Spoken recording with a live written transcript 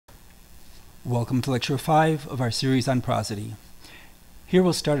Welcome to Lecture 5 of our series on prosody. Here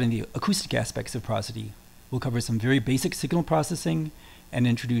we'll start on the acoustic aspects of prosody. We'll cover some very basic signal processing and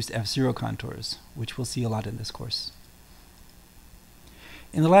introduce F0 contours, which we'll see a lot in this course.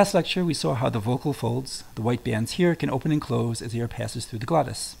 In the last lecture, we saw how the vocal folds, the white bands here, can open and close as air passes through the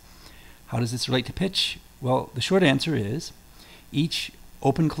glottis. How does this relate to pitch? Well, the short answer is each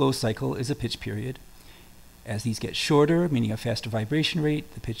open-close cycle is a pitch period. As these get shorter, meaning a faster vibration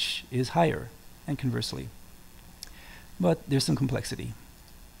rate, the pitch is higher, and conversely. But there's some complexity.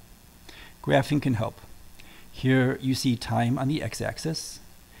 Graphing can help. Here you see time on the x-axis,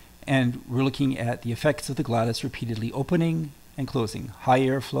 and we're looking at the effects of the glottis repeatedly opening and closing, high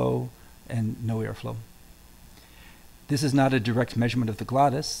airflow and no airflow. This is not a direct measurement of the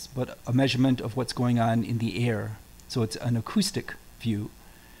glottis, but a measurement of what's going on in the air. So it's an acoustic view.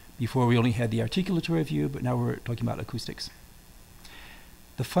 Before we only had the articulatory view, but now we're talking about acoustics.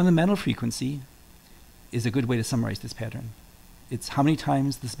 The fundamental frequency is a good way to summarize this pattern. It's how many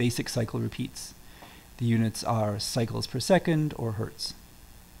times this basic cycle repeats. The units are cycles per second or hertz.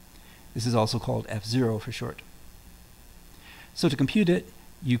 This is also called F0 for short. So to compute it,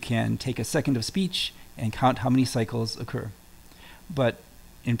 you can take a second of speech and count how many cycles occur. But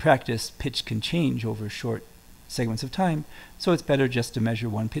in practice, pitch can change over short segments of time, so it's better just to measure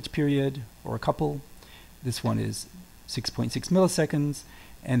one pitch period or a couple. This one is 6.6 milliseconds,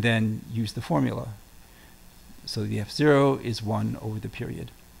 and then use the formula. So the F0 is 1 over the period.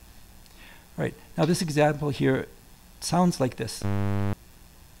 All right, now this example here sounds like this.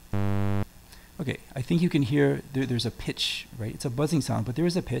 Okay, I think you can hear there's a pitch, right? It's a buzzing sound, but there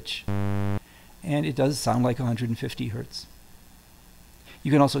is a pitch, and it does sound like 150 hertz.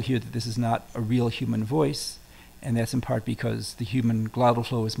 You can also hear that this is not a real human voice, and that's in part because the human glottal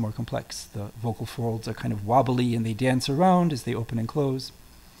flow is more complex. The vocal folds are kind of wobbly and they dance around as they open and close.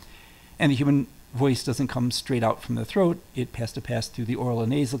 And the human voice doesn't come straight out from the throat. It has to pass through the oral and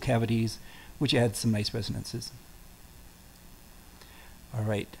nasal cavities, which adds some nice resonances. All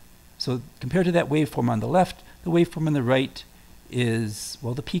right, so compared to that waveform on the left, the waveform on the right is,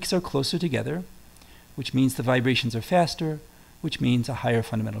 well, the peaks are closer together, which means the vibrations are faster, which means a higher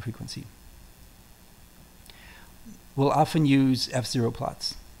fundamental frequency. We'll often use F0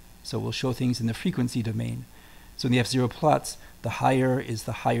 plots. So we'll show things in the frequency domain. So in the F0 plots, the higher is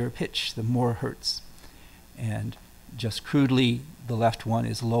the higher pitch, the more hertz. And just crudely, the left one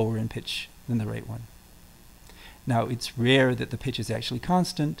is lower in pitch than the right one. Now, it's rare that the pitch is actually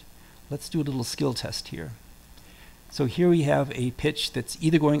constant. Let's do a little skill test here. So here we have a pitch that's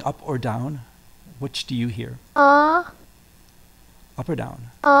either going up or down. Which do you hear? Up or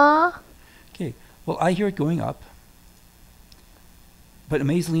down? Okay, well, I hear it going up. But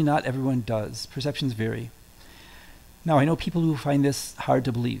amazingly, not everyone does. Perceptions vary. Now, I know people who find this hard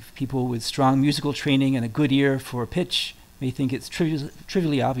to believe. People with strong musical training and a good ear for pitch may think it's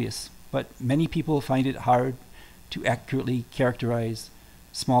trivially obvious, but many people find it hard to accurately characterize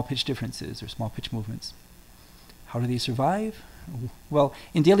small pitch differences or small pitch movements. How do they survive? Well,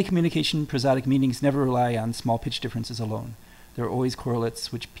 in daily communication, prosodic meanings never rely on small pitch differences alone. There are always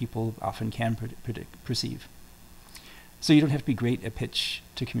correlates which people often can perceive. So you don't have to be great at pitch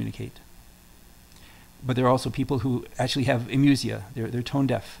to communicate. But there are also people who actually have amusia. They're tone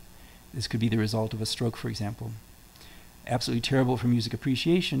deaf. This could be the result of a stroke, for example. Absolutely terrible for music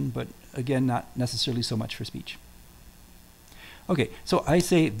appreciation, but again, not necessarily so much for speech. Okay, so I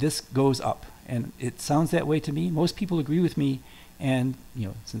say this goes up, and it sounds that way to me. Most people agree with me, and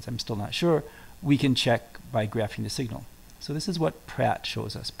since I'm still not sure, we can check by graphing the signal. So this is what Pratt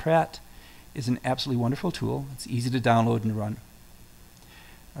shows us. Pratt is an absolutely wonderful tool. It's easy to download and run.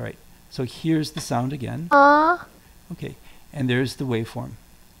 All right, so here's the sound again. Okay, and there's the waveform.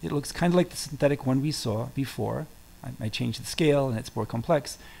 It looks kind of like the synthetic one we saw before. I changed the scale and it's more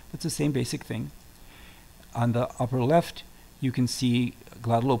complex, but it's the same basic thing. On the upper left, you can see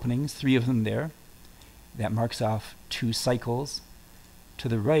glottal openings, 3 of them there. That marks off 2 cycles. To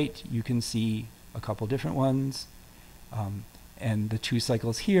the right, you can see a couple different ones. And the 2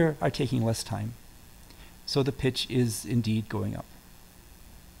 cycles here are taking less time. So the pitch is indeed going up.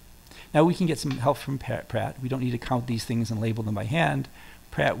 Now we can get some help from Pratt. We don't need to count these things and label them by hand.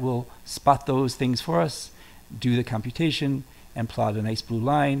 Pratt will spot those things for us, do the computation, and plot a nice blue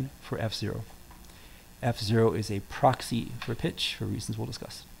line for F0. F0 is a proxy for pitch for reasons we'll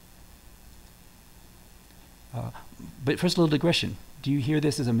discuss. But first, a little digression. Do you hear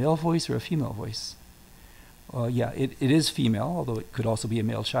this as a male voice or a female voice? Yeah, it is female, although it could also be a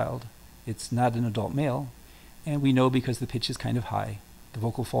male child. It's not an adult male, and we know because the pitch is kind of high. The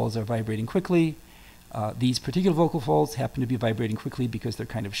vocal folds are vibrating quickly. These particular vocal folds happen to be vibrating quickly because they're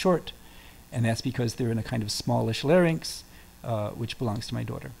kind of short, And that's because they're in a kind of smallish larynx, which belongs to my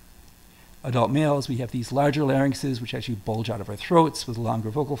daughter. Adult males, we have these larger larynxes, which actually bulge out of our throats with longer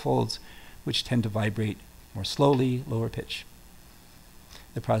vocal folds, which tend to vibrate more slowly, lower pitch.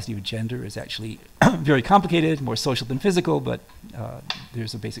 The prosody of gender is actually very complicated, more social than physical, but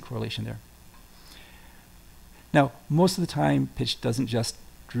there's a basic correlation there. Now, most of the time, pitch doesn't just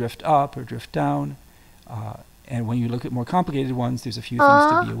drift up or drift down. And when you look at more complicated ones, there's a few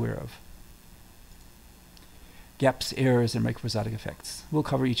things to be aware of. Gaps, errors, and microprosodic effects. We'll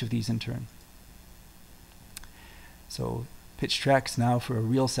cover each of these in turn. So, pitch tracks now for a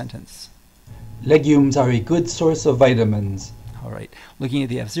real sentence. Legumes are a good source of vitamins. All right, looking at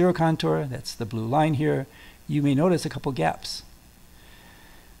the F0 contour, that's the blue line here, you may notice a couple gaps.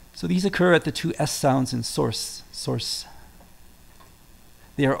 So these occur at the two S sounds in source.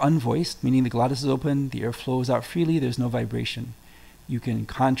 They are unvoiced, meaning the glottis is open, the air flows out freely, there's no vibration. You can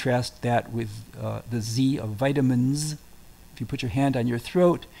contrast that with the Z of vitamins. If you put your hand on your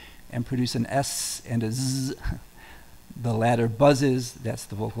throat and produce an S and a Z, the latter buzzes, that's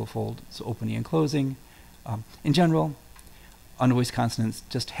the vocal fold, so opening and closing. In general, unvoiced consonants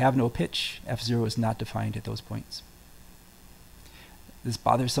just have no pitch. F0 is not defined at those points. This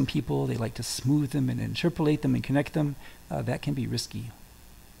bothers some people. They like to smooth them and interpolate them and connect them. That can be risky.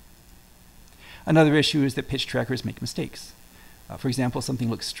 Another issue is that pitch trackers make mistakes. For example, something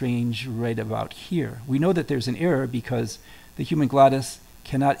looks strange right about here. We know that there's an error because the human glottis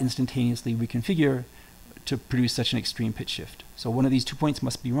cannot instantaneously reconfigure to produce such an extreme pitch shift. So one of these 2 points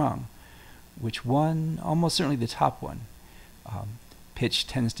must be wrong. Which one? Almost certainly the top one. Pitch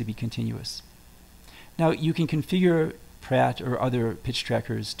tends to be continuous. Now, you can configure Pratt or other pitch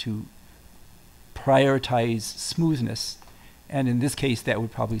trackers to prioritize smoothness, and in this case that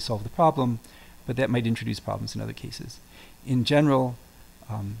would probably solve the problem, but that might introduce problems in other cases. In general,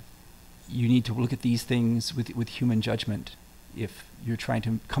 you need to look at these things with human judgment if you're trying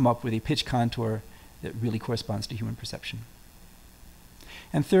to come up with a pitch contour that really corresponds to human perception.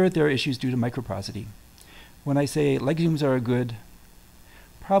 And third, there are issues due to microprosody. When I say legumes are good,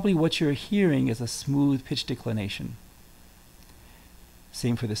 probably what you're hearing is a smooth pitch declination.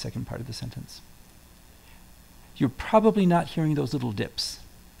 Same for the second part of the sentence. You're probably not hearing those little dips.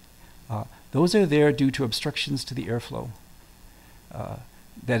 Those are there due to obstructions to the airflow.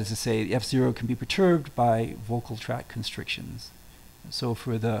 That is to say, the F0 can be perturbed by vocal tract constrictions. So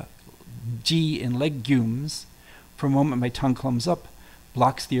for the G in legumes, for a moment my tongue comes up,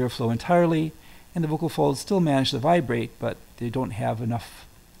 blocks the airflow entirely, and the vocal folds still manage to vibrate, but they don't have enough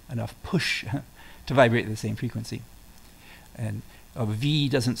push to vibrate at the same frequency. And a V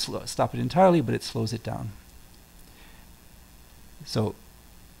doesn't stop it entirely, but it slows it down. So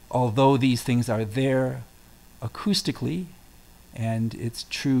although these things are there acoustically, and it's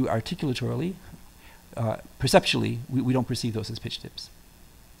true articulatorily, perceptually, we don't perceive those as pitch dips.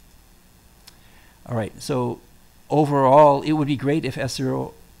 All right, so overall, it would be great if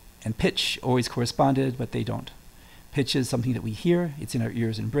S0 and pitch always corresponded, but they don't. Pitch is something that we hear. It's in our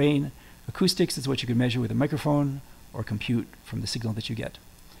ears and brain. Acoustics is what you can measure with a microphone or compute from the signal that you get.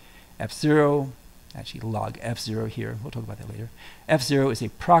 F0, actually log F0 here. We'll talk about that later. F0 is a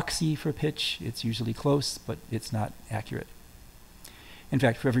proxy for pitch. It's usually close, but it's not accurate. In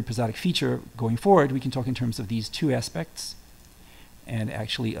fact, for every prosodic feature going forward, we can talk in terms of these two aspects. And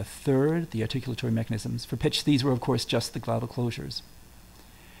actually a third, the articulatory mechanisms. For pitch, these were, of course, just the glottal closures.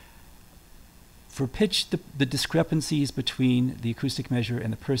 For pitch, the discrepancies between the acoustic measure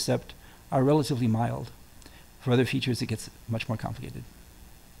and the percept are relatively mild. For other features, it gets much more complicated.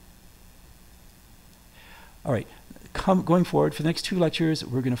 All right, going forward, for the next two lectures,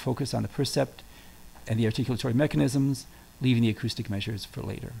 we're going to focus on the percept and the articulatory mechanisms, leaving the acoustic measures for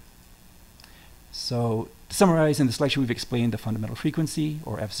later. So, to summarize, in this lecture, we've explained the fundamental frequency,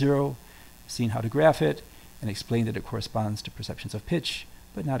 or F0, seen how to graph it, and explained that it corresponds to perceptions of pitch,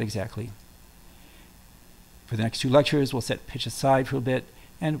 but not exactly. For the next two lectures, we'll set pitch aside for a bit,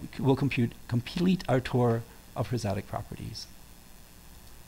 and we'll complete our tour of prosodic properties.